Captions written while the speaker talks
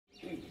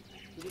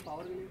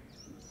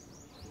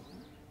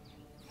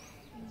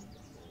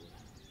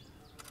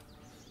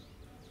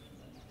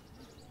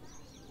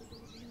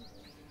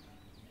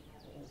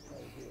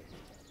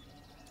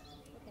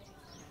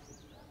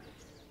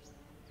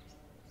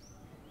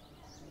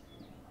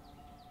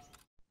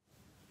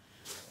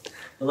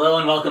Hello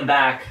and welcome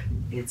back.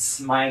 It's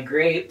my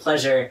great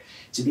pleasure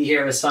to be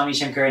here with Swami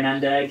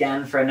Shankarananda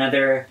again for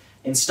another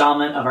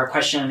installment of our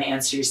question and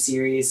answer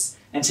series.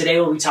 And today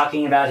we'll be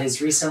talking about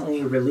his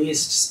recently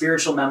released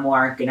spiritual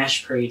memoir,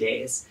 Ganeshpuri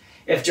Days.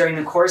 If during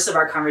the course of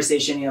our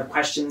conversation you have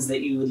questions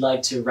that you would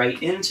like to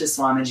write into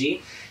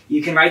Swamiji,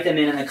 you can write them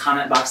in the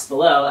comment box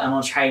below and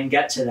we'll try and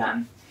get to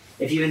them.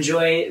 If you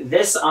enjoy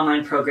this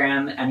online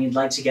program and you'd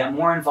like to get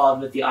more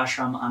involved with the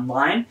ashram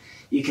online,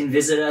 you can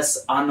visit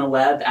us on the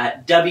web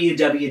at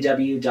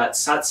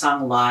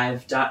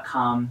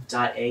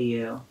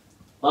www.satsanglive.com.au.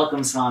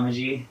 Welcome,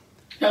 Swamiji.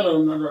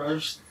 Hello,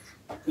 Nataraj.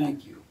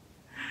 Thank you.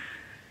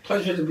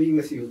 Pleasure to be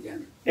with you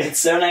again. It's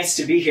so nice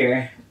to be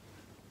here.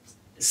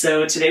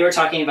 So today we're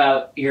talking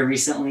about your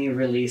recently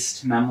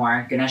released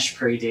memoir,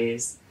 Ganeshpuri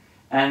Days.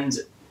 And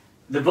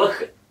the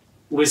book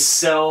was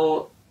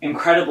so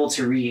incredible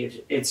to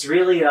read. It's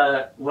really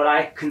what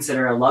I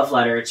consider a love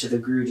letter to the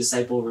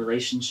guru-disciple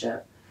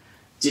relationship.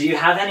 Did you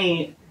have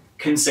any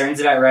concerns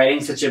about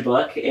writing such a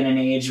book in an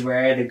age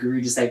where the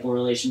guru-disciple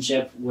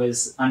relationship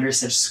was under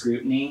such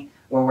scrutiny,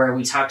 or where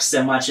we talked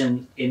so much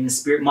in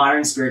the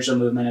modern spiritual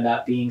movement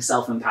about being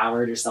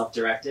self-empowered or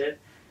self-directed?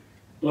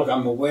 Look,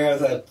 I'm aware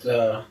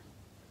that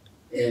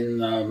in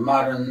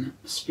modern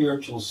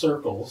spiritual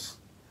circles,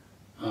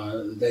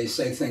 they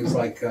say things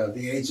like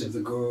the age of the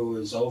guru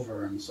is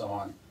over and so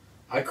on.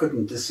 I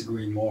couldn't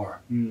disagree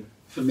more.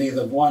 For me,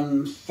 the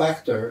one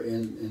factor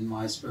in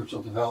my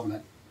spiritual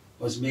development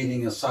was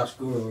meeting a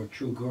Satguru, a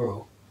true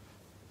guru,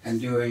 and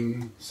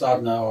doing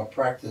sadhana or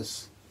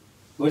practice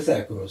with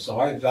that guru. So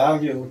I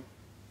value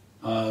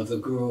the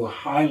guru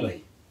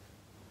highly.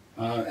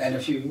 And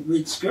if you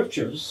read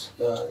scriptures,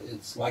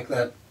 it's like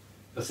that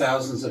for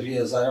thousands of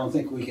years. I don't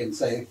think we can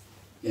say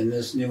in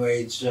this new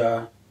age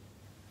that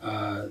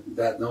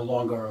no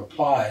longer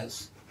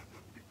applies.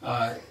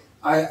 I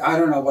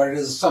don't know what it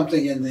is,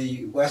 something in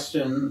the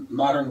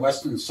modern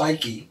Western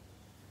psyche.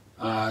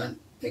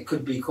 It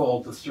could be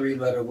called the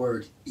three-letter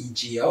word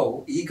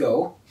ego,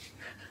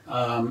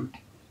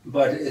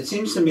 but it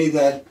seems to me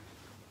that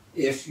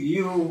if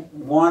you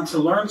want to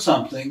learn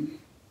something,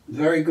 a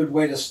very good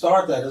way to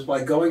start that is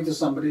by going to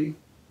somebody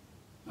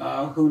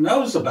who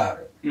knows about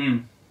it.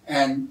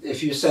 And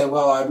if you say,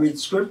 well, I read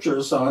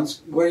scriptures, so on,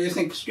 where do you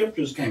think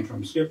scriptures came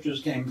from?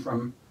 Scriptures came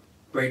from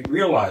great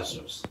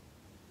realizers.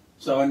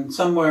 So in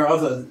some way or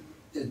other,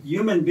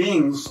 human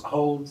beings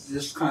hold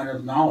this kind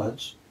of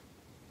knowledge,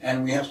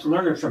 and we have to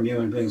learn it from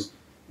human beings.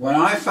 When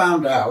I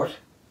found out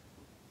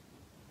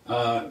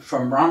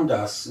from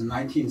Ramdas in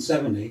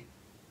 1970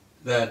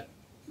 that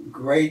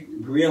great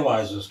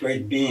realizers,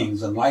 great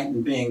beings,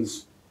 enlightened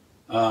beings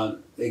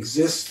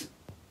exist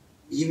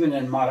even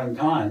in modern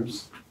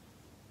times,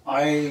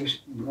 I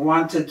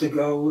wanted to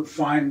go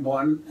find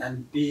one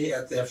and be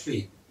at their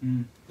feet.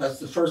 That's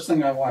the first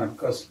thing I wanted,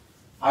 because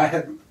I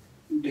had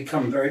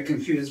become very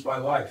confused by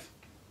life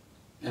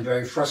and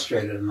very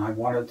frustrated, and I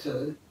wanted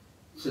to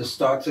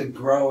start to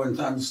grow and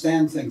to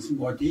understand things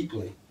more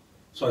deeply.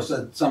 So I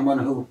said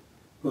someone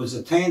who's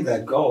attained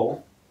that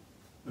goal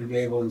would be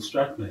able to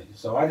instruct me.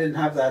 So I didn't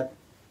have that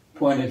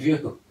point of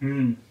view.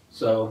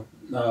 So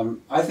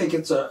I think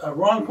it's a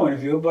wrong point of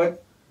view,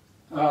 but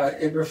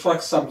it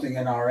reflects something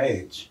in our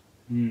age.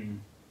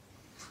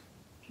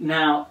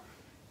 Now,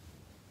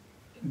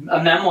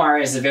 a memoir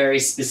is a very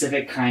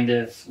specific kind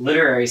of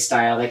literary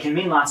style that can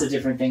mean lots of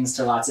different things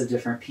to lots of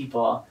different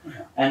people.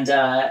 Yeah. And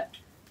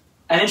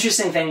an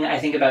interesting thing I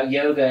think about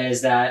yoga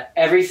is that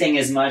everything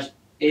is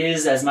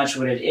as much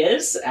what it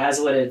is as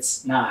what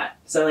it's not.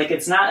 So like,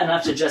 it's not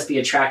enough to just be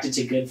attracted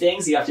to good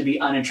things, you have to be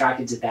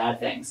unattracted to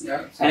bad things.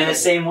 Yeah, and in the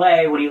same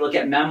way, when you look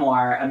at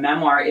memoir, a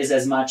memoir is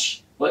as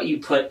much what you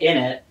put in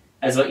it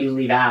as what you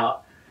leave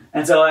out.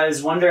 And so I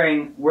was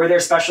wondering, were there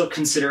special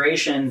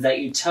considerations that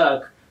you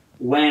took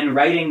when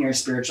writing your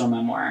spiritual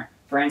memoir?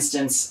 For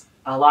instance,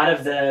 a lot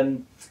of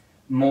the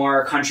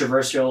more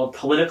controversial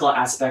political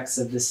aspects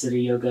of the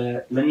Siddha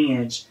Yoga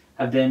lineage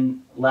have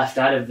been left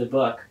out of the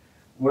book.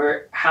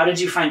 How did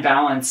you find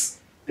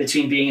balance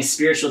between being a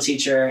spiritual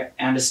teacher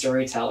and a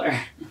storyteller?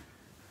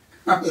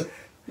 A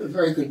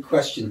very good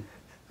question.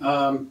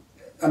 A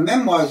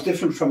memoir is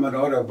different from an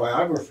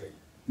autobiography.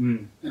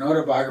 An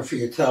autobiography,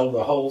 you tell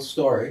the whole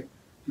story.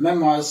 A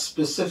memoir is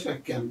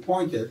specific and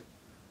pointed.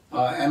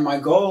 And my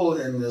goal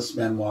in this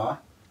memoir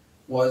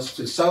was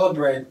to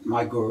celebrate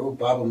my guru,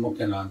 Baba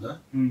Muktananda,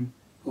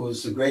 who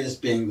is the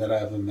greatest being that I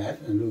ever met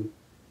and who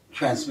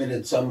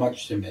transmitted so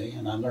much to me,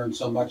 and I learned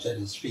so much at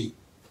his feet.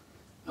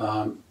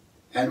 And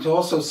to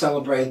also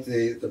celebrate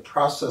the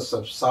process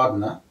of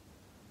sadhana,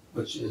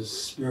 which is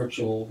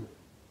spiritual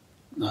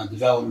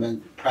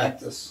development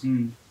practice.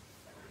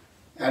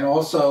 And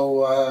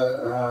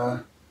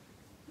also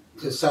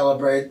to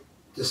celebrate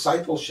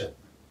discipleship.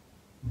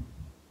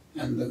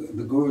 and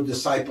the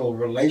guru-disciple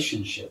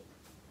relationship.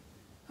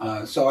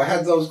 So I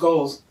had those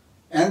goals,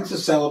 and to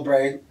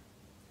celebrate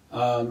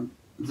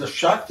the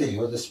Shakti,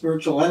 or the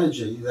spiritual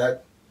energy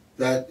that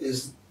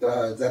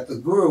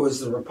the guru is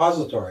the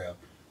repository of.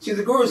 See,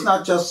 the guru is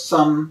not just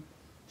some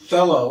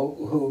fellow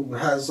who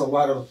has a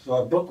lot of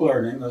book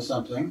learning or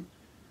something.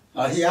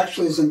 He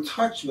actually is in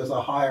touch with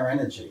a higher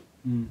energy.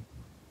 Mm.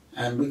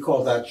 And we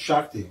call that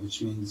Shakti,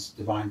 which means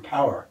divine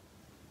power.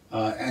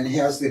 And he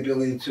has the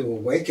ability to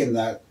awaken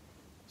that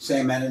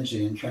same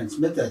energy and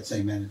transmit that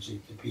same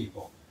energy to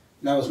people.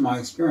 And that was my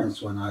experience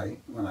when I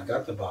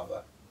got to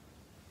Baba,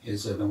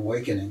 is an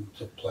awakening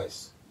took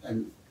place.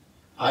 And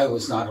I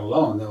was not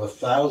alone. There were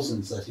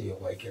thousands that he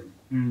awakened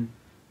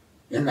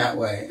in that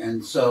way.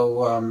 And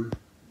so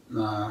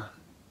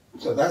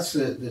so that's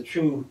the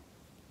true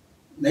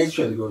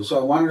nature of the Guru. So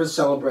I wanted to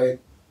celebrate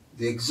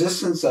the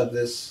existence of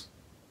this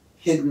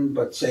hidden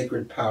but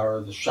sacred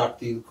power, the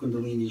Shakti, the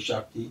Kundalini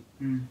Shakti,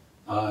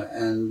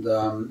 and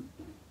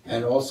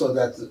also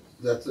that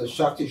the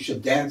Shakti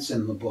should dance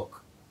in the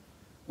book.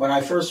 When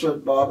I first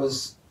read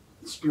Baba's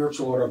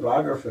spiritual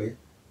autobiography,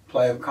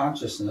 Play of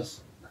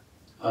Consciousness,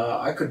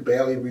 I could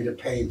barely read a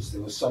page.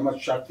 There was so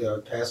much Shakti I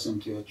would pass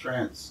into a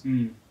trance.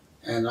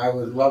 And I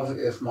would love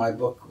if my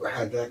book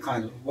had that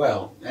kind of,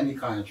 well, any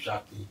kind of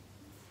Shakti.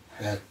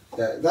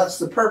 That's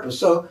the purpose.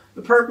 So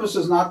the purpose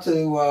is not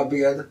to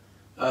be a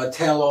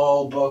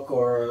tell-all book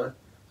or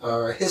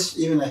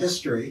even a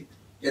history.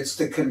 It's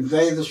to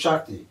convey the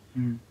Shakti.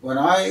 When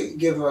I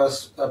give a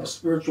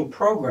spiritual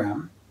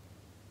program,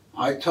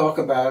 I talk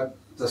about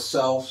the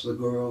self, the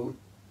guru,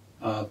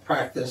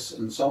 practice,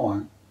 and so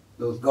on.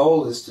 The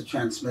goal is to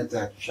transmit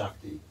that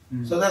Shakti.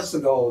 So that's the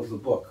goal of the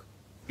book.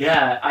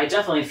 Yeah, I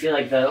definitely feel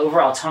like the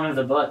overall tone of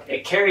the book,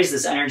 it carries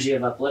this energy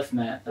of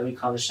upliftment that we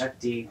call the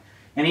Shakti.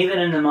 And even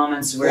in the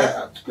moments where...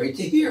 Yeah, it's great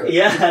to hear.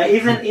 Yeah,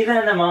 even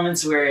in the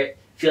moments where it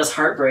feels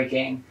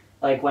heartbreaking,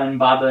 like when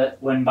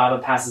Baba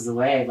passes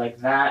away, like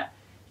that,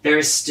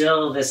 there's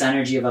still this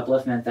energy of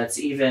upliftment that's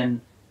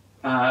even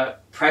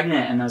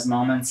pregnant in those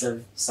moments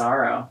of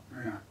sorrow.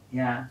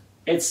 Yeah,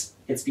 it's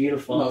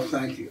beautiful. Well,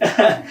 thank you.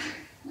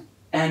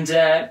 And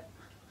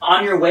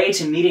on your way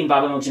to meeting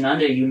Baba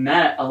Muktananda, you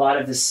met a lot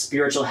of the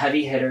spiritual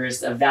heavy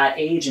hitters of that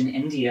age in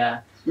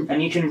India.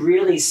 And you can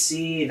really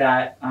see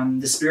that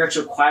the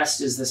spiritual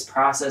quest is this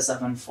process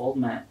of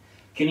unfoldment.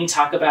 Can you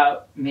talk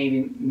about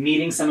maybe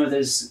meeting some of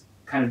those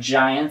kind of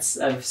giants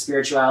of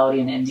spirituality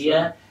in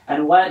India? Sure.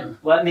 And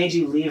what made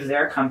you leave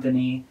their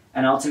company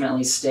and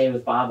ultimately stay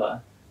with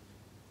Baba?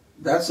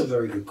 That's a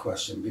very good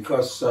question,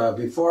 because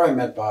before I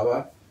met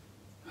Baba,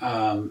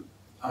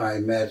 I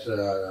met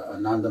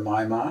Ananda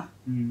Maima,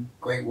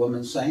 great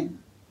woman saint,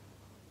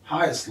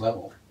 highest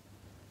level.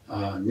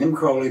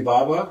 Nimkroli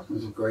Baba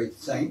was a great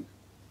saint.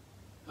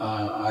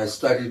 I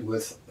studied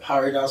with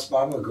Haridas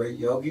Baba, a great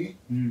yogi,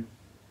 and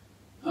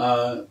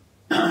a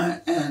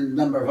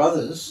number of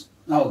others.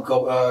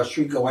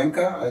 Sri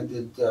Goenka. I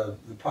did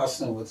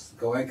Vipassana with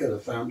Goenka, the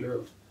founder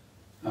of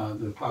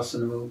the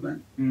Vipassana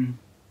movement.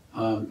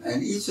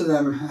 And each of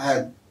them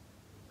had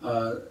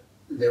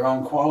their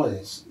own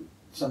qualities,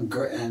 and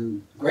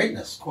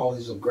greatness,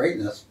 qualities of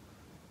greatness.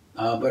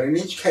 But in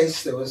each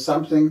case, there was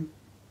something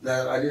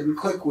that I didn't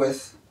click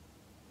with.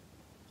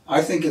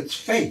 I think it's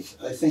fate.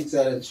 I think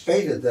that it's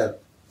fated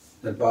that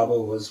Baba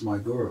was my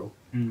guru.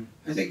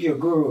 I think your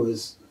guru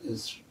is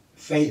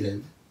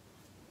fated,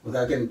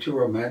 without getting too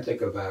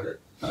romantic about it.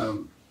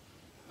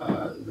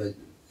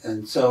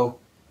 And so,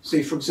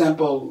 see, for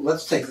example,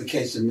 let's take the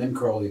case of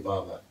Nimkroli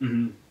Baba.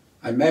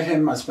 I met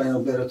him. I spent a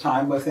bit of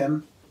time with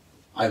him.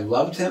 I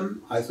loved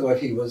him. I thought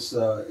he was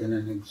in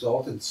an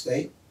exalted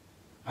state.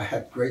 I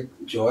had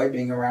great joy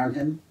being around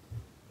him.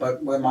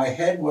 But where my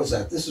head was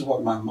at, this is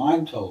what my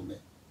mind told me.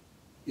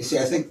 You see,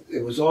 I think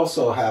it was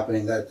also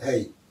happening that,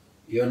 hey,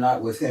 you're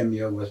not with him,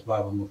 you're with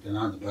Baba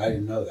Muktananda, but I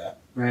didn't know that.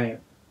 Right.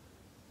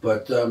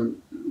 But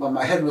what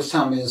my head was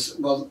telling me is,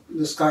 well,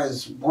 this guy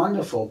is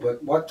wonderful,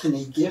 but what can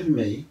he give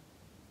me?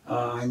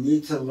 I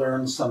need to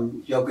learn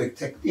some yogic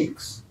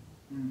techniques.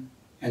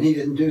 And he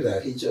didn't do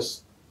that. He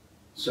just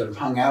sort of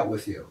hung out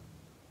with you,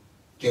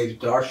 gave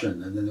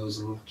darshan, and then there was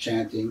a little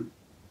chanting,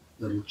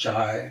 a little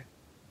chai,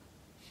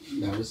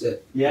 and that was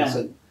it. Yeah. I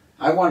said,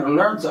 I want to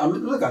learn.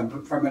 Look,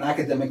 I'm from an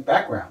academic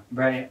background.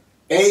 Right.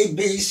 A,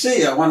 B,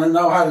 C. I want to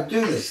know how to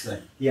do this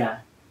thing. Yeah.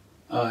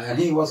 And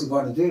he wasn't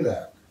going to do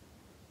that.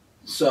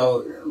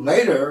 So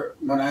later,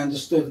 when I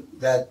understood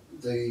that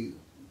the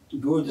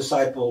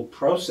guru-disciple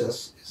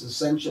process is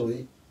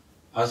essentially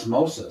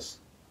osmosis,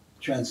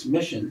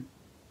 transmission,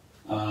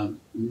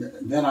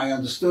 then I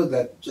understood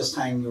that just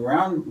hanging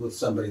around with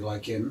somebody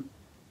like him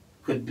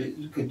could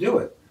do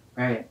it.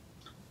 Right.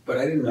 But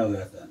I didn't know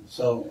that then,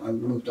 so I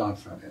moved on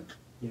from him.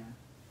 Yeah.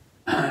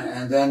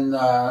 And then,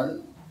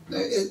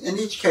 in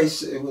each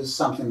case, it was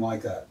something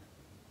like that.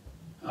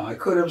 I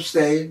could have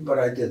stayed, but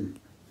I didn't.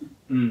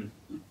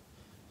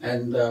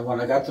 And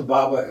when I got to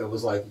Baba, it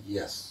was like,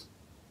 yes.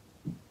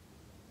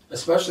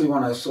 Especially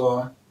when I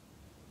saw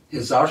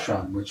his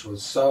ashram, which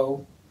was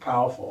so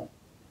powerful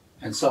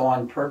and so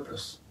on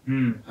purpose.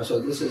 I saw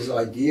this is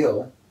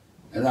ideal.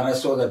 And then I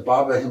saw that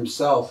Baba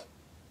himself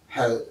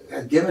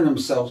had given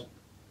himself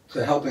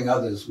to helping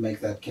others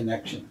make that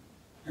connection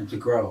and to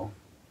grow.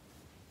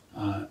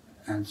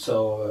 And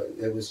so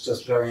it was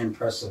just very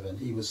impressive, and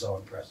he was so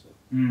impressive.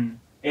 In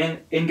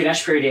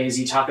Ganeshpuri Days,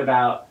 you talk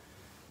about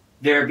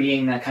there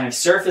being that kind of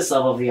surface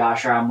level of the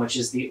ashram, which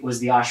was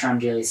the ashram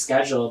daily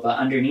schedule, but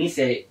underneath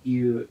it,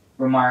 you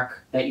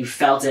remark that you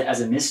felt it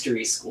as a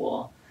mystery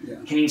school. Yeah.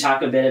 Can you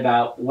talk a bit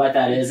about what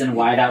that is and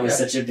why that was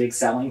such a big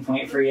selling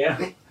point for you?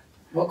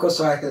 Well,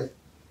 because I had,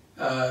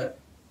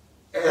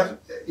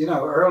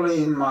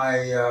 early in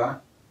my,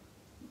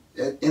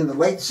 in the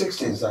late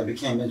 60s, I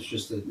became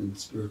interested in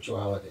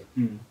spirituality.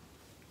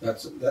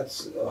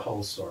 That's a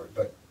whole story.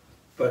 But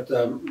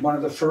one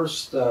of the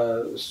first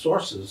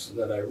sources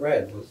that I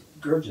read was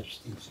Gurdjieff's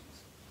teachings.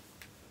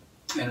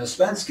 And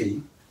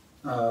Ouspensky,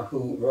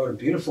 who wrote a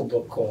beautiful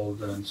book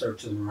called In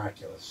Search of the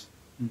Miraculous,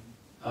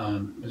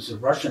 was a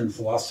Russian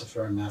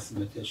philosopher and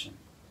mathematician.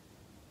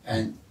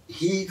 And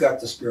he got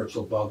the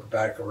spiritual bug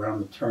back around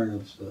the turn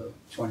of the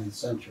 20th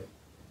century.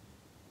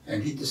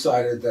 And he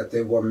decided that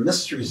there were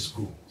mystery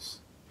schools.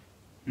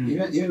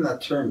 Even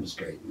that term is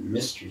great,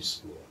 mystery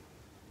school.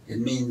 It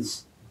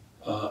means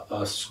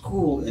a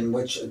school in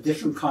which a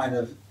different kind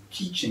of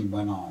teaching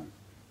went on,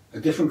 a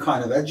different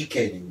kind of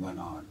educating went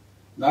on.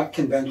 Not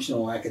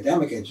conventional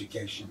academic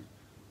education,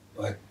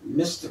 but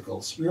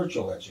mystical,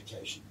 spiritual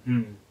education.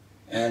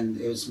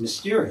 And it was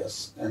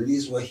mysterious, and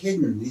these were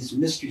hidden, these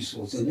mystery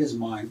schools in his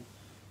mind.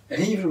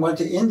 And he even went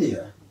to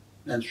India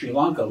and Sri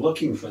Lanka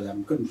looking for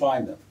them, couldn't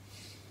find them.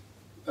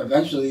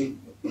 Eventually,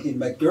 he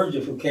met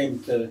Gurdjieff, who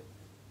came to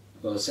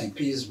St.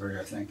 Petersburg,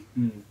 I think.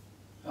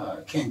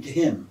 Came to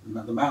him.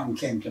 The mountain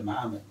came to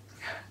Muhammad.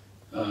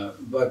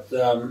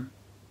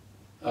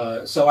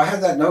 So I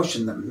had that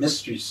notion that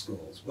mystery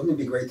schools, wouldn't it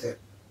be great to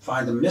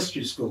find a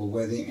mystery school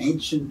where the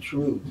ancient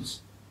truths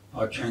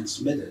are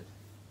transmitted?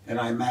 And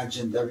I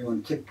imagined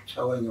everyone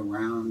tiptoeing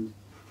around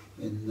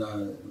in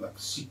like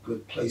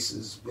secret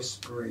places,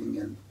 whispering,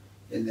 and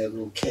in their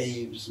little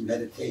caves,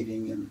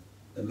 meditating, and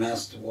the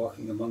master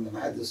walking among them.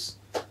 I had this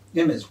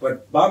image.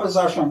 But Baba's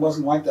ashram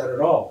wasn't like that at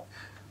all.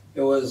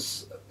 It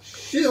was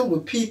filled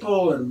with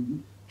people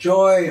and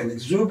joy and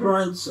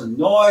exuberance and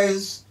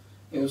noise.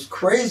 It was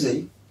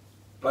crazy,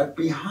 but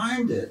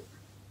behind it,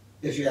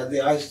 if you had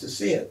the eyes to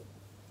see it,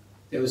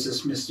 there was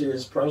this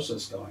mysterious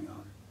process going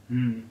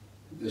on.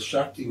 The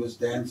Shakti was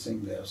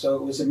dancing there. So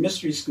it was a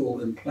mystery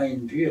school in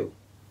plain view.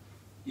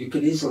 You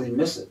could easily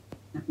miss it,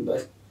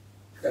 but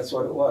that's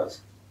what it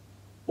was.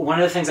 One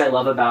of the things I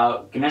love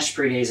about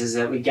Ganeshpuri Days is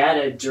that we get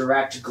a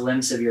direct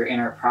glimpse of your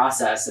inner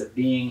process of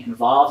being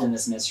involved in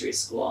this mystery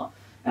school.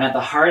 And at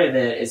the heart of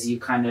it is you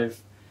kind of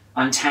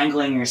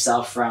untangling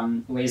yourself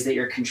from ways that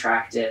you're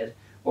contracted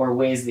or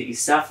ways that you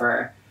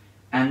suffer.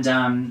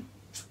 And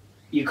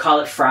you call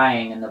it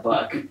frying in the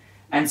book.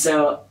 And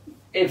so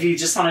if you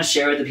just want to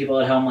share with the people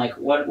at home, like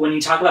when you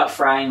talk about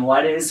frying,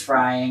 what is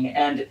frying?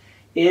 And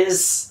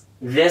is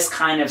this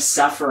kind of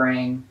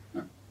suffering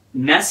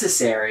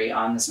necessary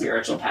on the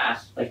spiritual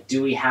path? Like,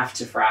 do we have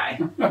to fry?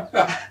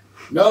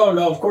 No,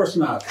 of course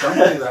not. Don't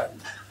do that.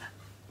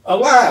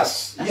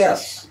 Alas,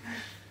 yes.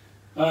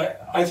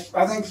 I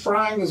think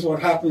frying is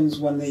what happens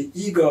when the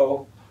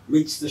ego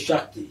meets the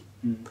Shakti.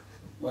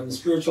 When the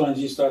spiritual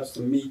energy starts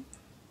to meet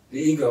the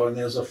ego, and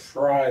there's a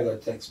fry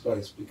that takes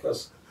place,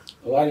 because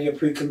a lot of your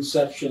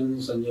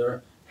preconceptions and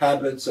your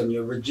habits and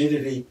your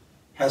rigidity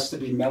has to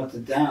be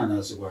melted down,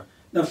 as it were.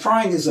 Now,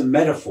 frying is a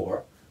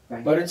metaphor,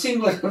 but it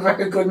seemed like a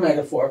very good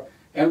metaphor.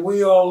 And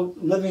we all,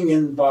 living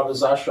in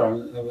Baba's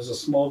ashram, there was a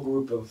small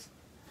group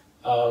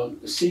of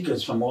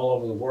seekers from all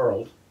over the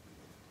world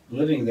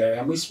living there,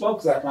 and we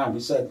spoke that line. We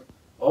said,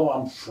 "Oh,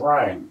 I'm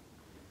frying."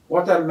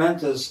 What that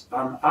meant is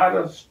I'm out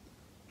of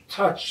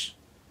touch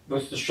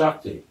with the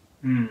Shakti.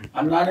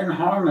 I'm not in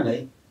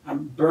harmony.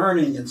 I'm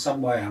burning in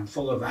some way. I'm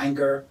full of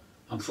anger.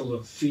 I'm full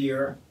of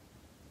fear.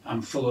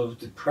 I'm full of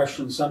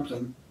depression,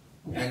 something,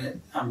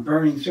 and I'm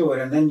burning through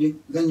it. And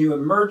then you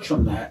emerge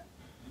from that,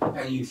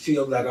 and you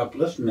feel that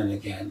upliftment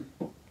again.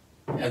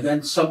 And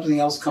then something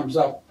else comes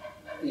up.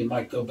 You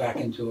might go back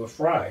into a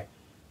fry,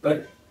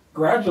 but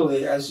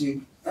gradually, as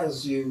you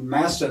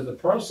master the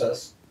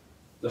process,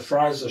 the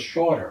fries are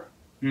shorter,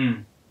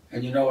 and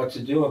you know what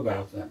to do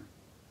about them.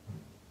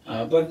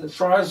 But the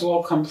fries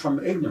all come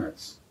from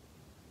ignorance,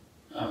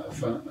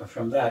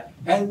 from that.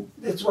 And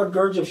it's what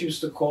Gurdjieff used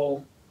to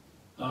call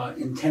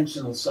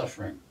intentional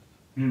suffering.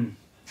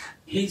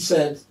 He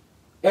said,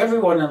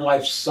 everyone in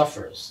life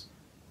suffers.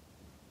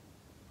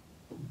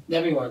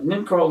 Everyone.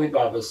 Nim Karoli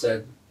Baba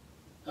said,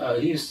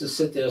 he used to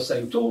sit there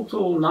saying, tul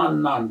tul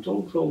nan nan,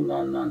 tul tul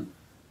nan nan,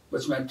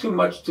 which meant too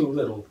much, too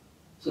little.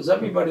 Says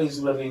everybody's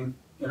living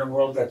in a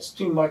world that's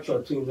too much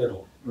or too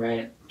little.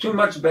 Right. Too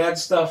much bad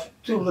stuff,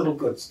 too little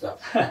good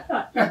stuff.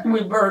 And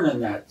we burn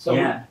in that.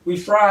 So we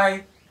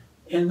fry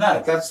in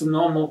that. That's the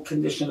normal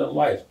condition of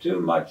life. Too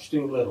much,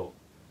 too little.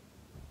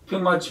 Too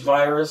much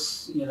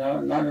virus,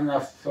 not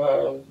enough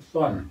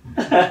fun.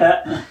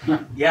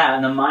 Yeah,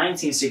 and the mind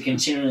seems to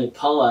continually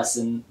pull us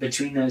in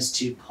between those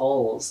two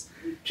poles.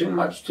 Too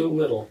much, too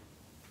little.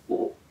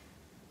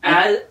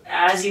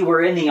 As you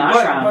were in the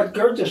ashram... But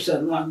Gurdjieff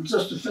said,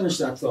 just to finish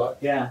that thought,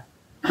 yeah.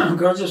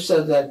 Gurdjieff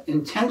said that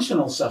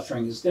intentional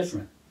suffering is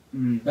different.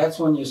 That's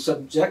when you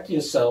subject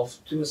yourself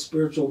to a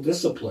spiritual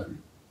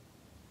discipline.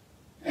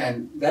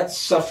 And that's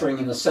suffering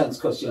in a sense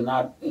because you're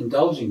not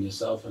indulging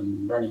yourself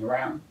and running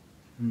around.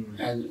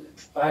 And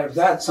out of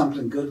that,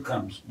 something good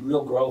comes.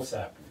 Real growth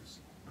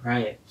happens.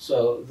 Right.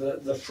 So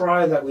the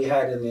fry that we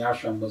had in the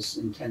ashram was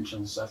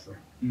intentional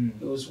suffering.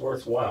 It was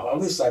worthwhile. At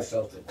least I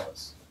felt it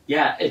was.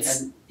 Yeah,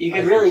 you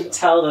could really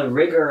tell the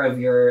rigor of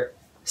your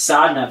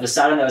sadhana. The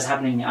sadhana that was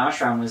happening in the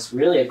ashram was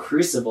really a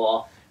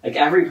crucible. Like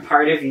every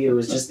part of you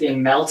was just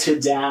being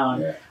melted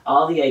down. Yeah.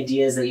 All the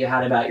ideas that you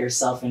had about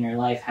yourself and your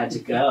life had to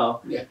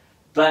go. Yeah.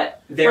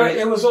 But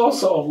it was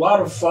also a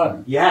lot of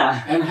fun.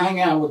 Yeah. And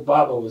hanging out with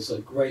Baba was a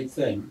great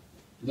thing.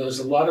 There was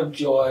a lot of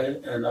joy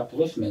and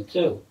upliftment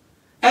too.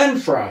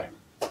 And frying.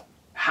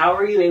 How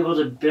were you able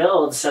to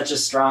build such a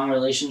strong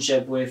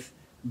relationship with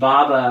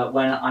Baba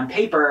when on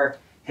paper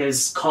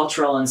his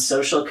cultural and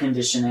social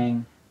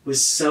conditioning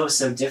was so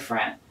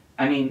different?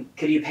 I mean,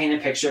 could you paint a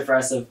picture for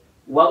us of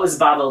what was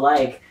Baba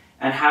like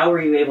and how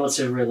were you able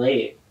to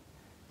relate?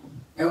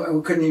 And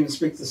we couldn't even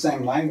speak the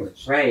same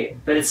language. Right,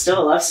 but it's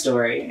still a love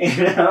story,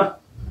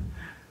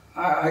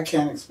 I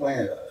can't explain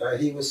it.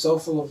 He was so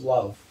full of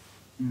love,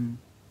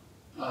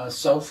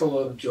 so full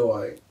of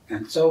joy,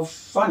 and so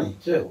funny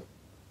too.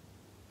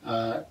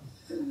 And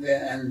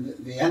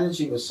the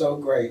energy was so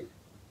great.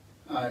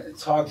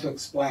 It's hard to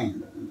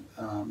explain.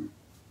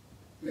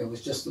 It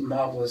was just a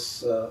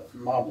marvelous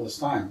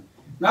time.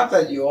 Not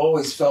that you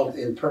always felt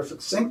in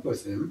perfect sync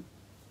with him.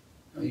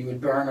 You would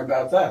burn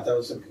about that. That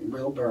was a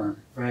real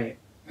burn. Right.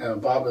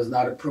 Baba's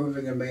not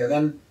approving of me.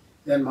 And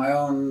then my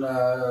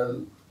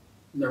own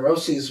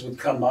neuroses would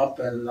come up,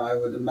 and I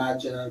would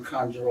imagine and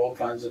conjure all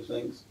kinds of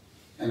things,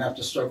 and have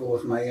to struggle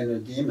with my inner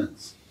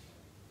demons.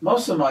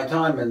 Most of my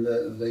time in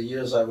the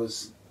years I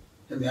was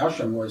in the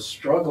ashram was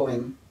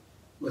struggling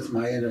with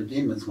my inner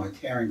demons, my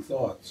tearing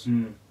thoughts,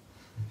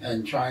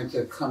 and trying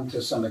to come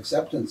to some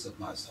acceptance of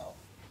myself.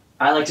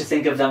 I like to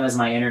think of them as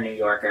my inner New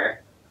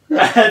Yorker.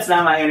 It's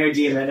not my inner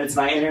demon, it's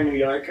my inner New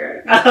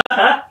Yorker.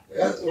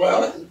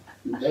 Well,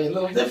 there's a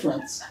little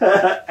difference.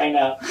 I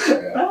know.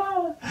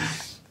 Yeah.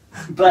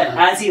 But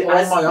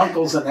all my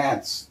uncles and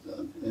aunts.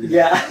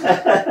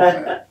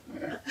 Yeah.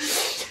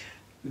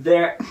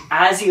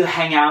 As you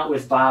hang out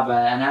with Baba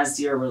and as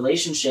your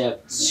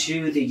relationship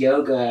to the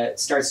yoga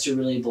starts to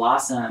really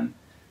blossom,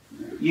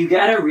 you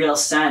get a real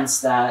sense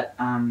that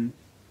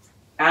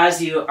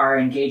as you are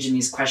engaged in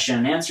these question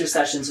and answer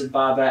sessions with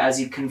Baba,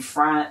 as you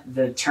confront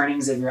the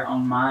turnings of your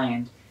own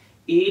mind,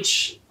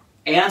 each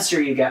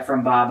answer you get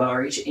from Baba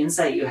or each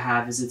insight you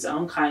have is its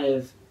own kind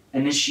of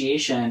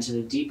initiation into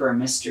the deeper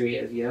mystery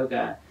of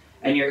yoga.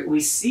 And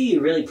we see you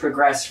really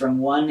progress from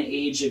one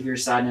age of your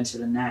sadhana to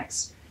the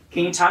next.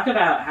 Can you talk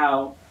about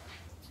how,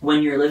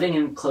 when you're living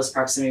in close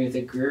proximity with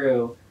the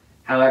guru,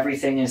 how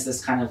everything is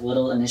this kind of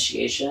little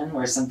initiation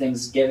where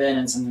something's given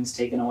and something's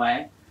taken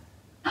away?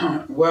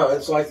 Well,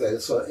 it's like that.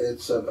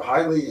 It's a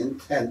highly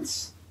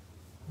intense,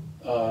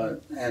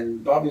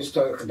 and Bobby was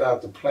talking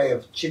about the play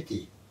of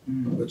chitti,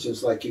 which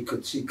is like you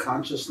could see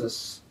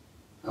consciousness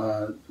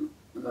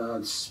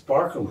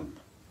sparkling.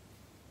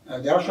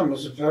 And the ashram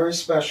was a very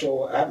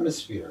special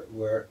atmosphere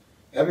where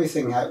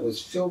everything was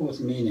filled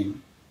with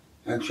meaning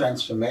and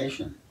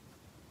transformation.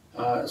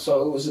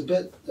 So it was a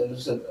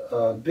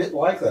bit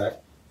like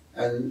that,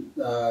 and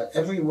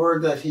every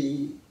word that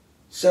he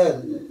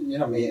said,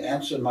 he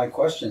answered my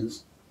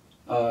questions.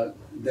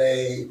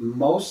 They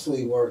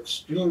mostly were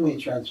extremely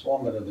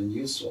transformative and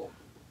useful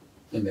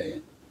to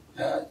me.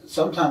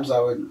 Sometimes I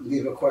would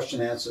leave a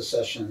question-answer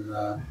session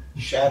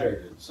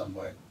shattered in some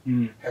way.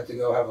 Had to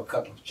go have a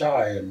cup of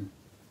chai and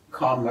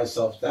calm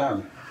myself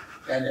down.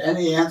 And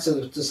any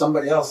answer to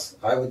somebody else,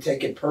 I would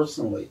take it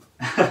personally.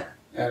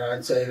 And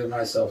I'd say to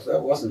myself,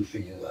 that wasn't for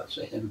you, that's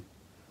for him.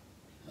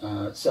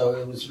 So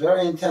it was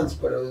very intense,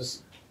 but it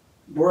was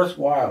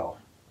worthwhile.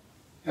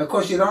 And of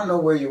course, you don't know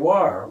where you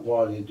are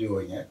while you're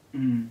doing it.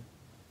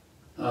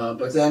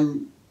 But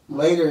then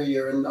later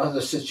you're in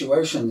other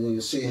situations and you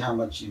see how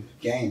much you've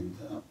gained,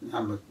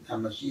 how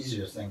much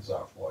easier things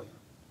are for you.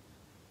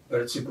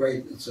 But it's a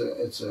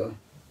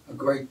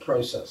great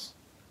process.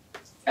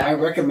 I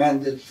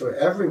recommend it for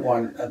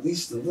everyone, at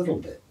least a little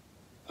bit.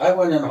 I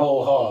went in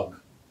whole hog.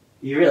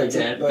 You really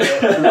did.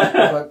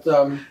 But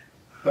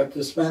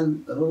to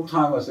spend a little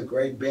time with a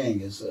great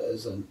being is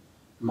a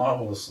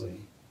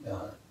marvelously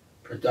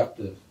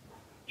productive,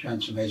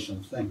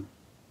 transformational thing.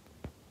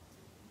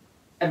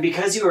 And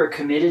because you were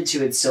committed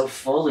to it so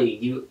fully,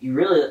 you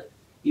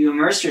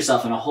immersed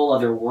yourself in a whole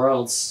other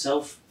world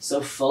so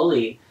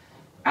fully.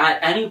 At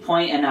any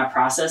point in that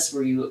process,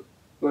 were you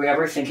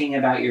ever thinking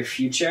about your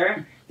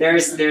future?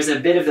 There's a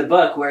bit of the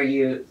book where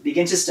you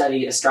begin to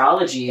study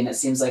astrology, and it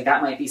seems like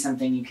that might be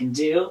something you can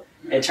do.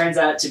 It turns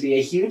out to be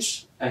a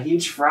huge a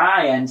huge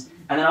fry, and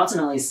then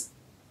ultimately.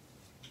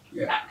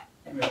 Yeah.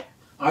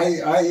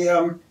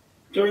 I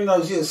during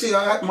those years, see,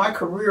 my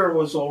career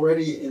was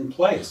already in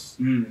place.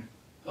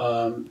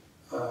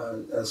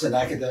 As an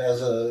academic,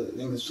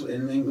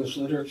 in English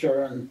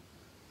literature, and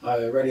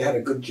I already had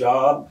a good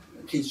job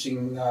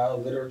teaching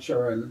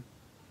literature, and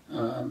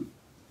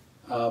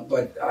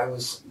but I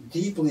was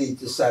deeply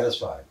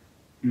dissatisfied.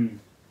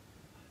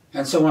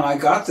 And so when I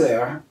got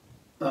there,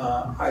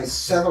 I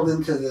settled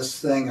into this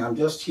thing. I'm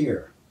just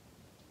here,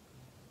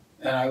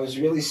 and I was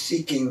really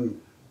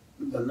seeking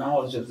the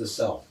knowledge of the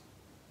self,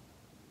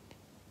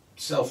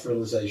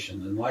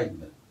 self-realization,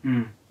 enlightenment.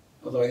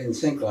 Although I didn't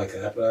think like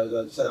that, but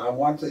I said I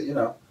want to, you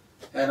know,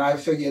 and I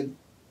figured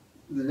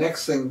the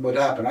next thing would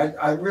happen.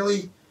 I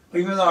really,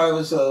 even though I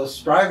was a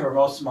striver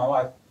most of my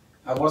life,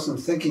 I wasn't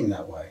thinking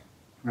that way.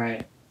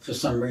 Right. For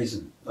some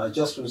reason, I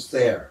just was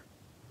there,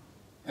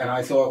 and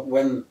I thought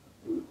when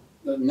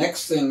the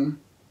next thing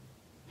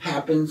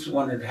happens,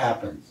 when it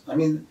happens. I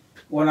mean,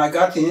 when I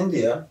got to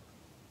India,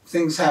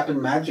 things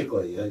happened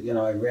magically. You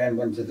know, I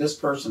went to this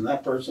person,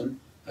 that person.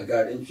 I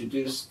got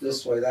introduced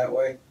this way, that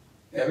way.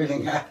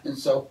 Everything happened.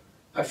 So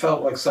I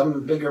felt like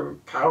some bigger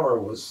power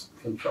was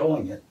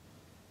controlling it.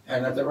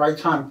 And at the right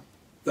time,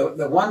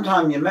 the one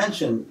time you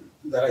mentioned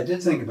that I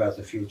did think about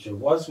the future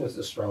was with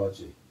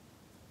astrology.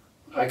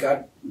 I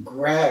got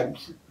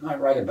grabbed, I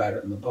write about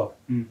it in the book,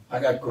 I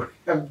got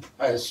grabbed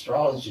by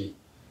astrology.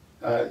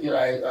 You know,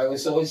 I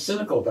was always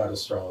cynical about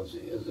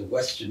astrology as a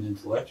Western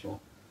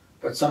intellectual,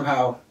 but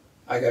somehow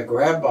I got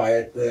grabbed by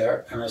it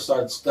there, and I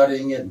started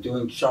studying it,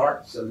 doing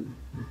charts, and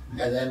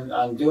then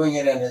I'm doing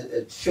it, and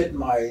it fit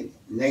my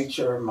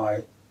nature,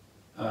 my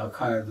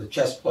kind of the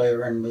chess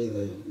player in me,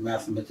 the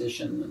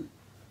mathematician, and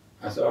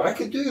I thought I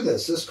could do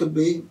this. This could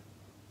be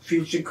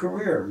future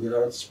career. You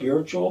know, it's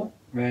spiritual,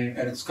 right,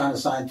 and it's kind of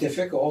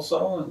scientific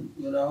also, and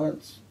you know,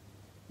 it's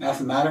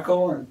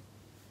mathematical,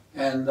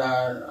 and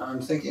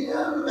I'm thinking,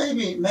 yeah,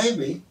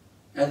 maybe,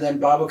 and then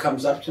Baba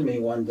comes up to me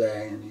one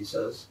day and he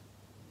says,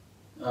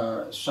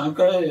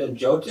 Shankar, you're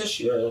Jyotish,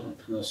 you're an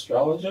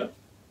astrologer?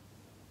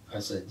 I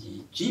said,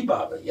 gee,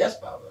 Baba, yes,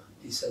 Baba.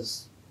 He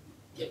says,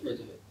 get rid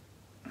of it.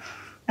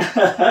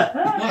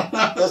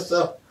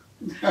 So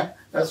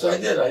that's what I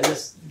did. I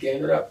just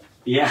gave it up.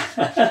 Yeah.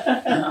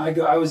 And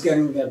I was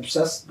getting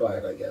obsessed by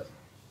it, I guess.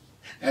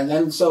 And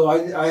then, so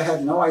I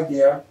had no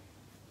idea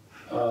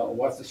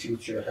what the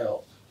future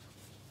held.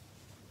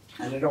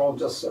 And it all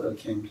just sort of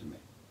came to me.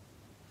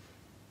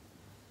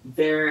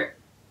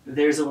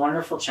 There's a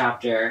wonderful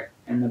chapter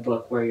in the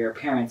book where your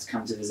parents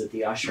come to visit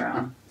the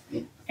ashram.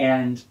 Yeah.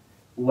 And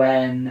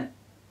when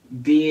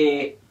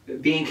being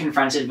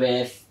confronted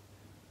with,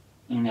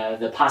 you know,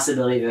 the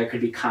possibility that there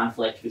could be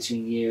conflict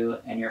between you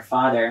and your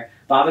father,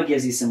 Baba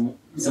gives you some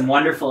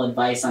wonderful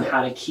advice on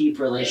how to keep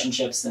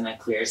relationships in a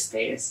clear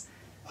space.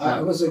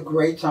 It was a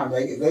great time.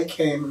 They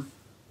came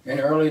in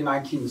early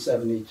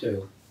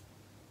 1972.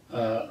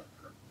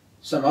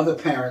 Some other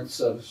parents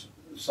of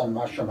some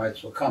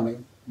ashramites were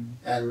coming,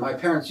 and my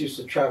parents used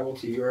to travel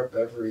to Europe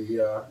every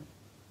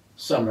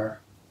summer.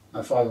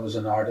 My father was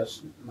an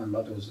artist, my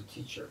mother was a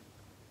teacher.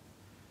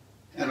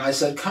 And I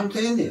said, come to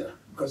India,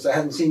 because they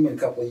hadn't seen me in a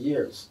couple of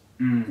years.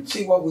 And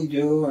see what we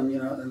do, and you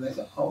know, and they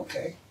thought, oh,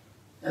 okay.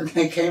 And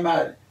they came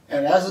out,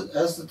 and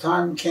as the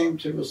time came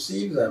to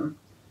receive them,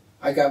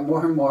 I got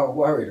more and more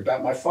worried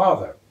about my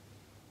father.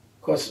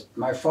 Of course,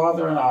 my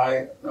father and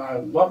I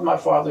loved my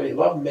father, he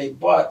loved me,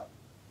 but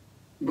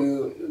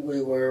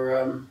we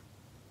were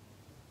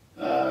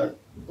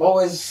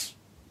always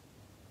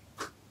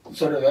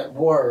sort of at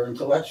war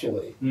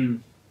intellectually.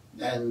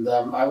 And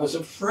I was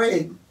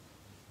afraid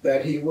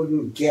that he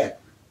wouldn't get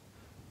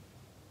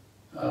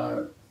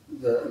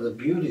the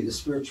beauty, the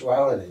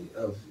spirituality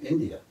of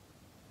India.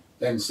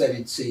 Then instead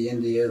he'd see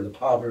India, the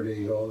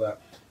poverty, all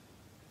that.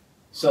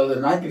 So the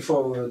night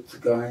before we were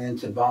going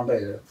into Bombay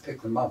to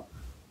pick them up,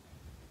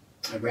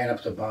 I ran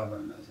up to Baba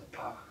and I said,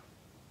 Baba,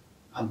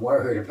 I'm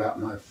worried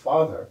about my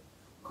father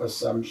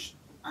because I'm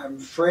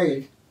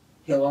afraid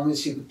he'll only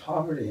see the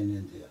poverty in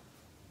India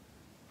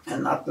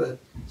and not the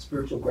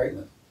spiritual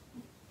greatness.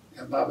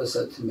 And Baba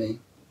said to me,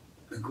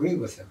 agree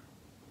with him.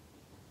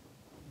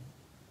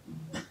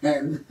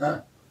 And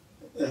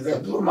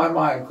that blew my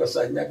mind because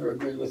I never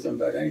agreed with him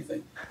about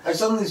anything. I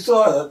suddenly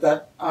saw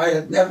that I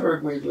had never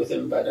agreed with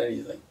him about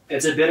anything.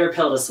 It's a bitter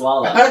pill to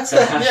swallow to have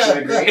to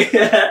agree.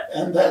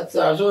 And that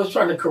I was always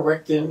trying to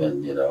correct him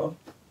and, you know,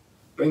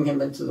 bring him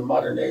into the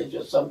modern age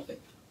or something.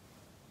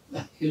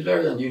 He's a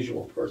very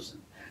unusual person.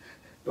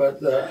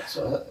 But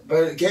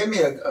it gave me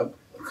a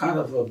kind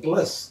of a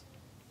bliss.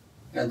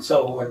 And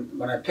so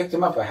when I picked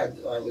him up, I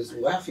was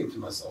laughing to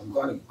myself. I'm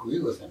going to agree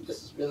with him.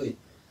 This is really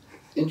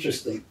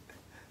interesting.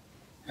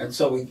 And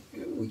so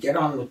we get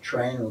on the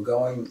train. We're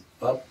going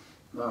up,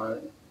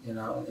 you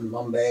know, in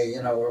Bombay.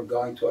 You know, we're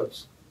going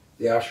towards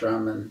the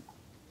ashram, and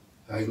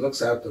he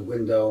looks out the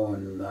window,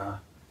 and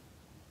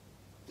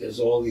there's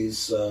all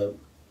these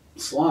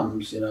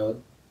slums, you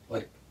know,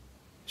 like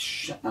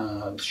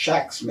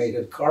shacks made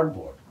of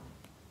cardboard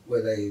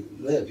where they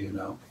live, you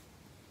know.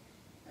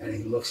 And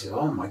he looks at,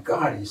 oh my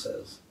God, he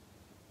says,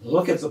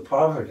 look at the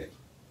poverty.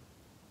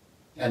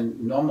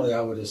 And normally I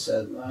would have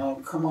said,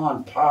 oh, come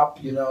on, Pop,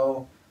 I'd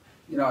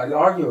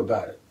argue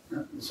about it.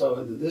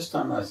 So this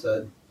time I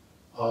said,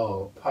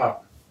 oh,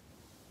 Pop,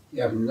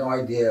 you have no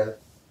idea,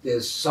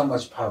 there's so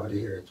much poverty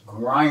here. It's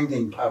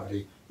grinding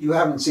poverty. You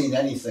haven't seen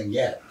anything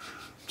yet.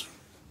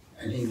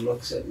 And he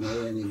looks at me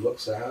and he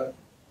looks out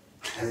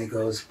and he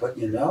goes, but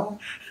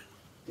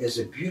there's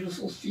a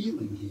beautiful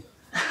feeling here.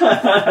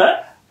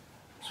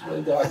 It's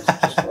really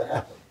just what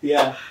happened.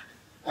 Yeah.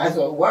 I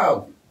thought,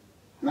 wow,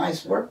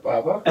 nice work,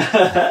 Baba.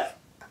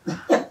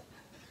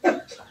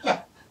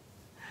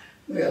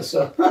 Yeah,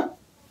 so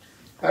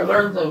I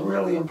learned a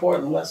really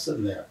important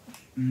lesson there.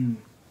 Mm.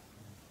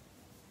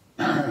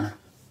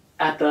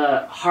 At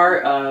the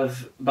heart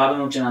of Baba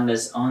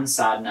Muktananda's own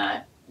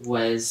sadhana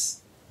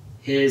was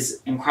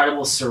his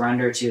incredible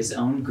surrender to his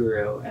own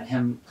guru and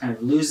him kind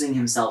of losing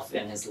himself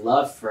in his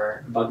love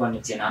for Bhagwan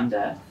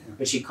Nityananda,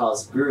 which he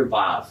calls Guru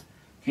Bhav.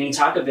 Can you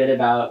talk a bit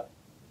about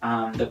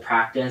the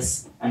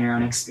practice and your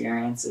own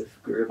experience of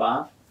Guru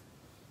Bhav?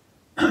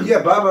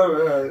 Yeah,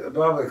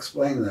 Baba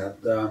explained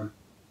that.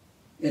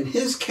 In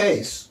his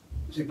case,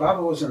 see,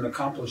 Baba was an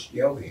accomplished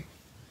yogi.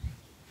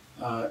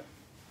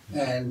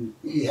 And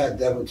he had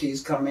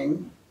devotees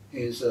coming.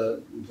 He's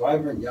a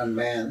vibrant young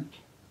man.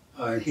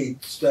 He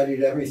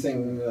studied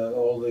everything,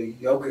 all the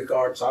yogic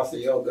arts, Hatha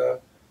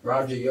Yoga,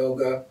 Raja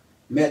Yoga,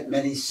 met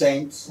many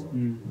saints.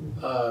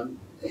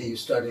 He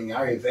was studying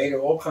Ayurveda,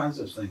 all kinds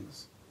of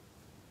things.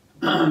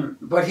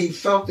 But he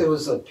felt there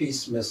was a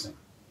piece missing.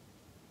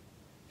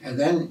 And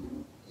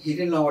then he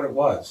didn't know what it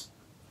was.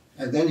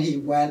 And then he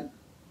went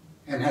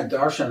and had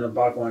darshan of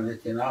Bhagwan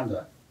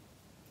Nityananda.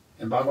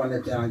 And Bhagwan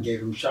Nityananda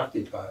gave him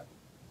Shaktipat.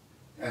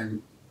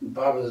 And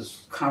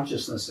Baba's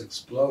consciousness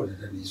exploded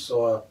and he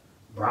saw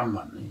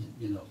Brahman,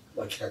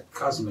 like that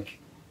cosmic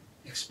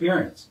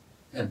experience.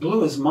 And it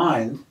blew his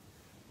mind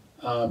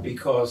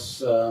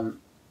because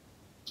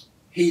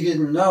he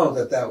didn't know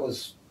that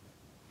was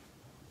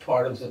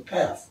part of the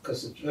path,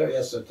 because it's very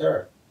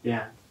esoteric.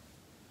 Yeah.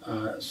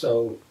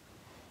 So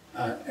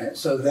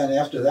then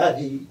after that,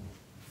 he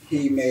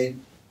made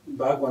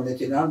Bhagwan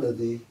Nityananda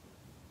the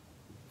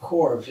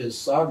core of his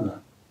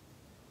sadhana.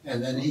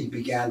 And then he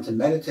began to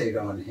meditate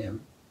on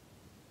him.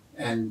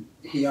 And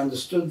he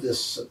understood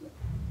this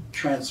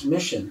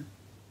transmission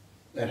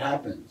that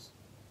happens.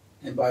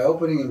 And by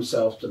opening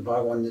himself to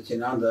Bhagwan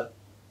Nityananda,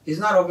 he's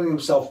not opening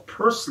himself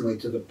personally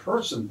to the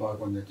person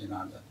Bhagwan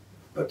Nityananda,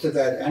 but to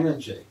that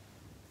energy.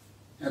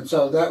 And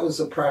so that was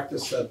the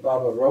practice that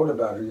Baba wrote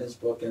about in his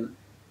book, and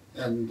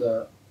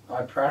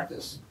I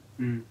practiced.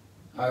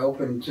 I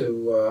opened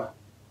to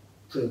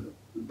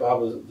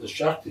Baba, the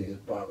Shakti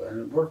of Baba, and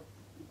it worked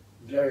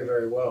very,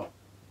 very well.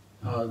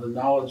 The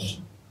knowledge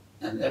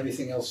and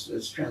everything else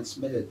is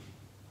transmitted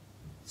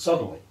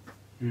subtly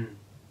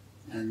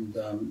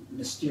and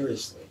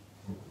mysteriously.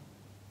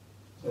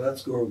 So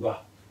that's Guru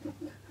Baba.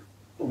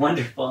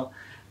 Wonderful.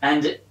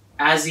 And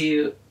as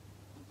your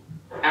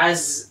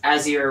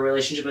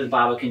relationship with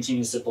Baba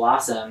continues to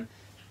blossom,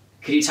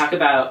 could you talk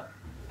about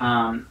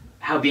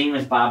how being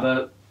with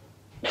Baba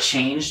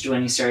changed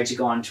when you started to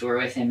go on tour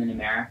with him in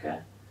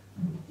America?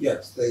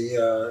 Yes,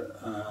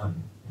 the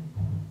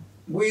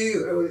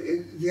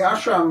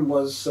ashram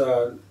was,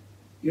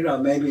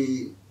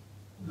 maybe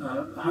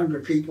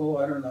 100 people,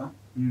 I don't know.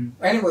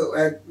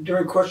 Anyway,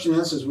 during question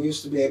and answers, we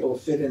used to be able to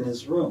fit in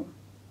his room.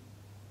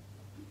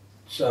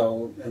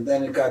 So, and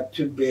then it got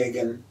too big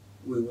and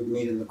we would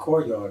meet in the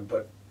courtyard,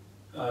 but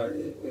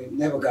it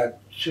never got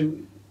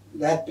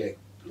that big.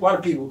 A lot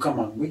of people come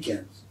on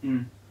weekends.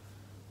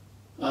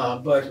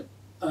 But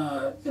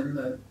in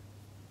the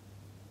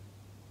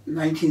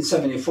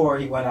 1974,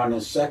 he went on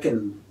his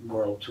second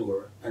world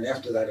tour, and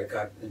after that it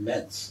got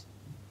immense.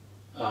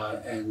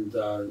 And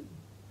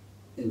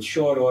in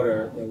short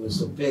order, it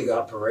was a big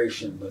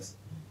operation with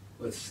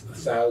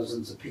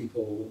thousands of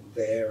people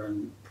there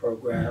and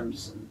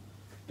programs and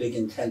big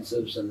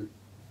intensives, and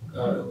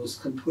it was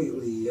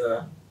completely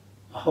a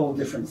whole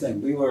different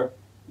thing. We were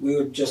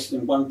just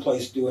in one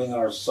place doing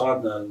our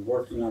sadhana,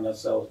 working on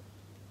ourselves,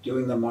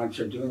 doing the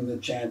mantra, doing the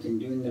chanting,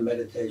 doing the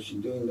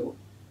meditation, doing the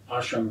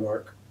ashram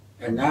work.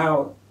 And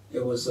now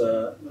it was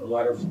a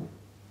lot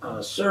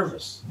of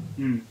service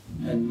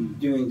and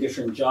doing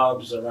different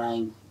jobs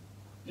around,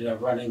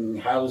 running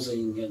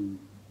housing and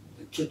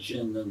the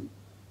kitchen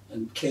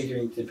and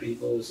catering to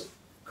people. It was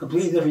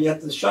completely different,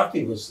 yet the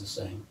Shakti was the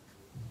same.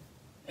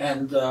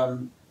 And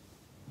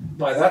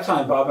by that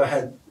time, Baba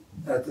had,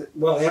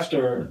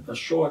 after a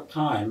short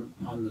time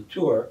on the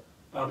tour,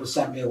 Baba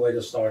sent me away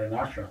to start an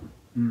ashram.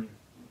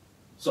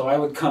 So I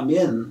would come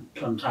in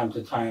from time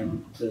to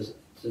time to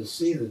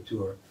see the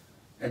tour.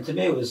 And to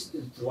me it was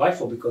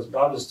delightful because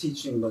Baba's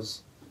teaching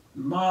was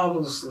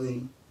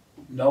marvelously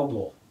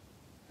noble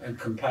and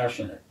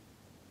compassionate.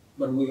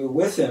 When we were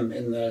with him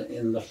in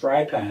the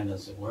fry pan,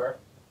 as it were,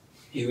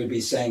 he would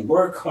be saying,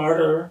 work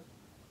harder,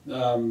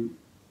 work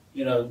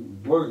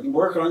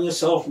on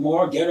yourself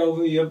more, get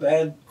over your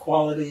bad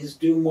qualities,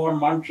 do more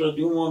mantra,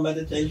 do more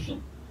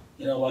meditation.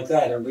 you know, like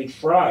that, and we'd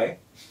fry.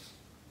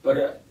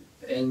 But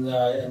in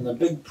the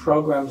big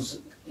programs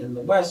in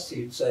the West,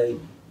 he'd say,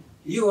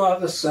 "You are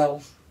the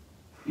self,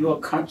 you are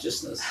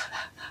consciousness,"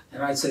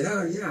 and I'd say,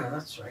 "Oh yeah,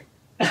 that's right."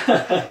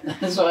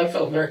 And so I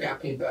felt very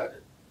happy about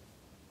it.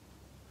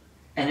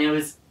 And it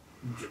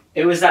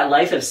was that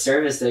life of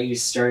service that you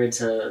started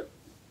to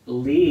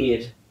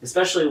lead,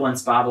 especially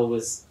once Baba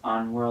was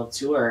on world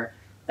tour,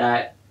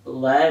 that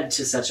led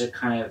to such a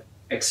kind of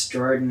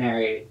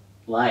extraordinary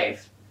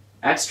life.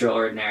 And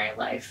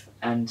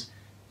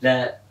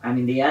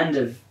the end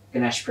of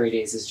Ganeshpuri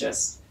Days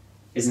is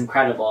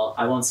incredible.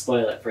 I won't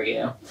spoil it for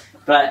you.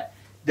 But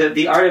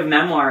the art of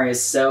memoir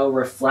is so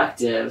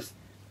reflective.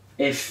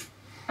 If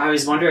I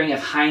was wondering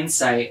if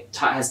hindsight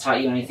has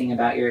taught you anything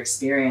about your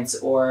experience,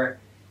 or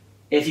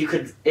if you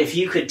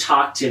could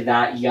talk to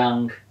that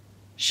young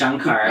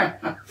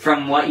Shankar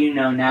from what you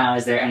know now,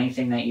 is there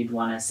anything that you'd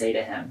want to say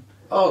to him?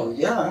 Oh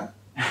yeah,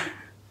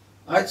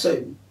 I'd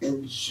say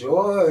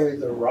enjoy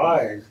the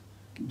ride.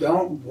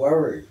 Don't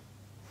worry.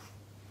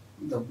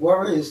 The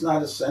worry is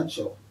not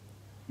essential.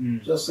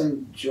 Just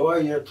enjoy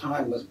your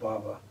time with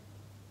Baba,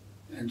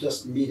 and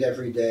just meet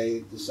every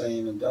day the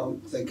same, and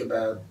don't think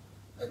about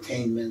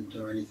attainment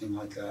or anything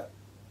like that.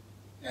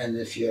 And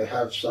if you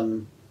have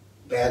some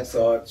bad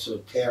thoughts or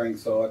tearing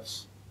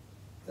thoughts,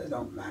 they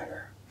don't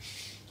matter.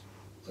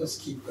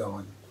 Just keep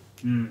going.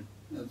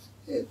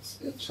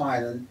 It's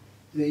fine. And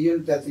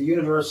that the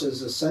universe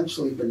is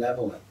essentially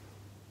benevolent.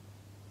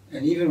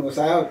 And even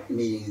without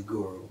meeting a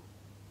guru,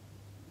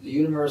 the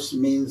universe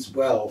means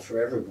well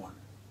for everyone.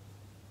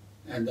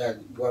 And that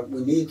what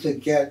we need to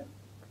get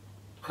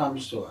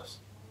comes to us.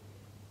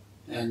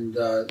 And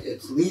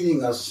it's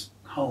leading us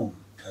home,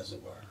 as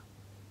it were.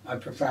 I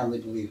profoundly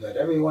believe that.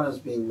 Everyone is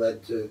being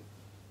led to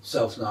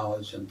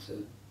self-knowledge and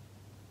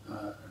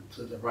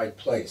to the right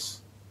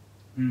place.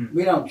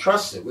 We don't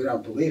trust it. We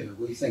don't believe it.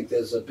 We think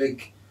there's a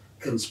big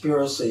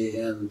conspiracy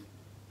and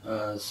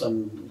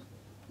some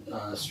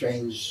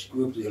strange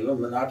group, the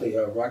Illuminati,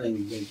 are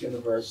running the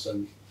universe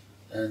and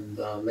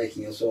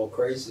making us all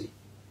crazy.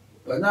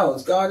 But no,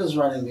 God is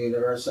running the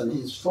universe, and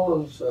He's full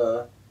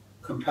of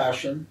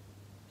compassion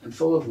and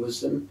full of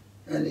wisdom,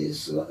 and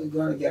He's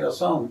going to get us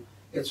home.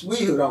 It's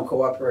we who don't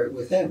cooperate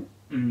with Him.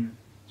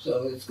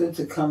 So it's good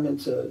to come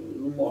into a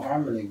little more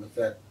harmony with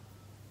that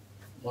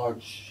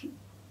large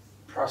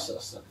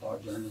process, that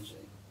large energy.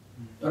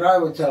 But I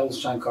would tell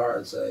Shankar,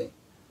 I'd say,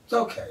 it's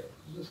okay,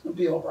 it's going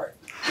to be all right.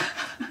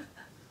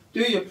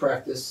 Do your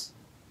practice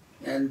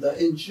and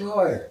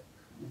enjoy it.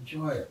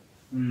 Enjoy it.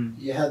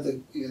 You had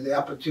the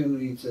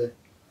opportunity to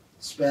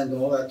spend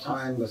all that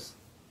time with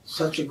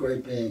such a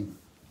great being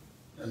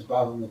as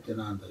Baba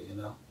Muktananda, you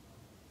know,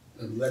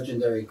 the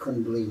legendary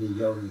kundalini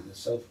yogi, the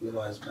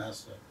self-realized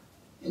master.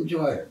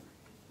 Enjoy it.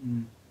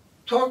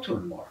 Talk to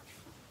him more.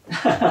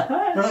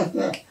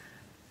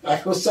 I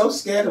was so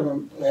scared of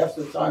him half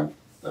the time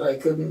that I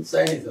couldn't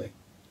say anything.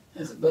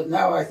 But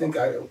now I think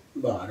I don't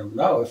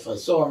know. If I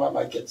saw him, I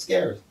might get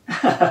scared.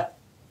 But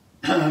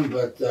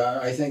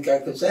I think I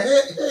could say,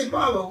 hey,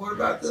 Baba, what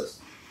about this?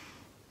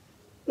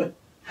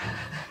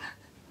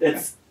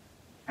 That's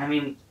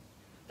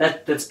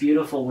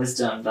beautiful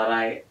wisdom that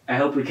I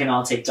hope we can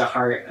all take to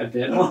heart a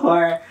bit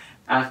more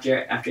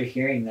after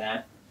hearing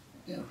that.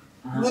 Yeah.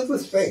 Live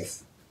with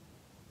faith.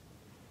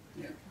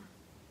 Yeah.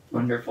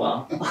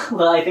 Wonderful.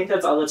 Well, I think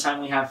that's all the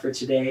time we have for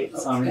today,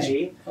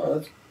 Swamiji. Oh,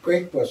 that's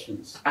great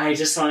questions. I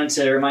just wanted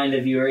to remind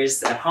the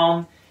viewers at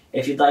home,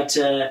 if you'd like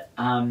to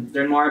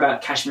learn more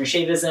about Kashmir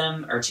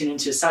Shaivism or tune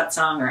into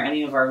Satsang or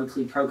any of our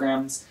weekly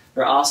programs,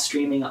 they're all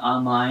streaming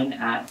online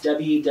at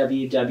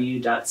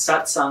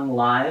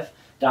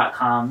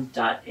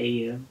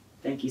www.satsanglive.com.au.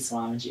 Thank you,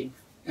 Swamiji.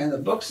 And the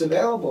book's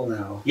available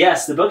now.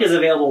 Yes, the book is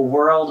available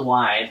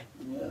worldwide.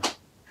 Yeah.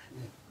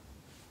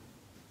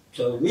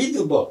 So read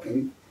the book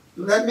and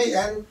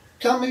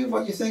tell me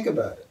what you think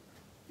about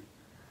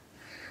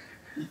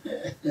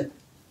it.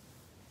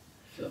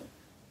 So.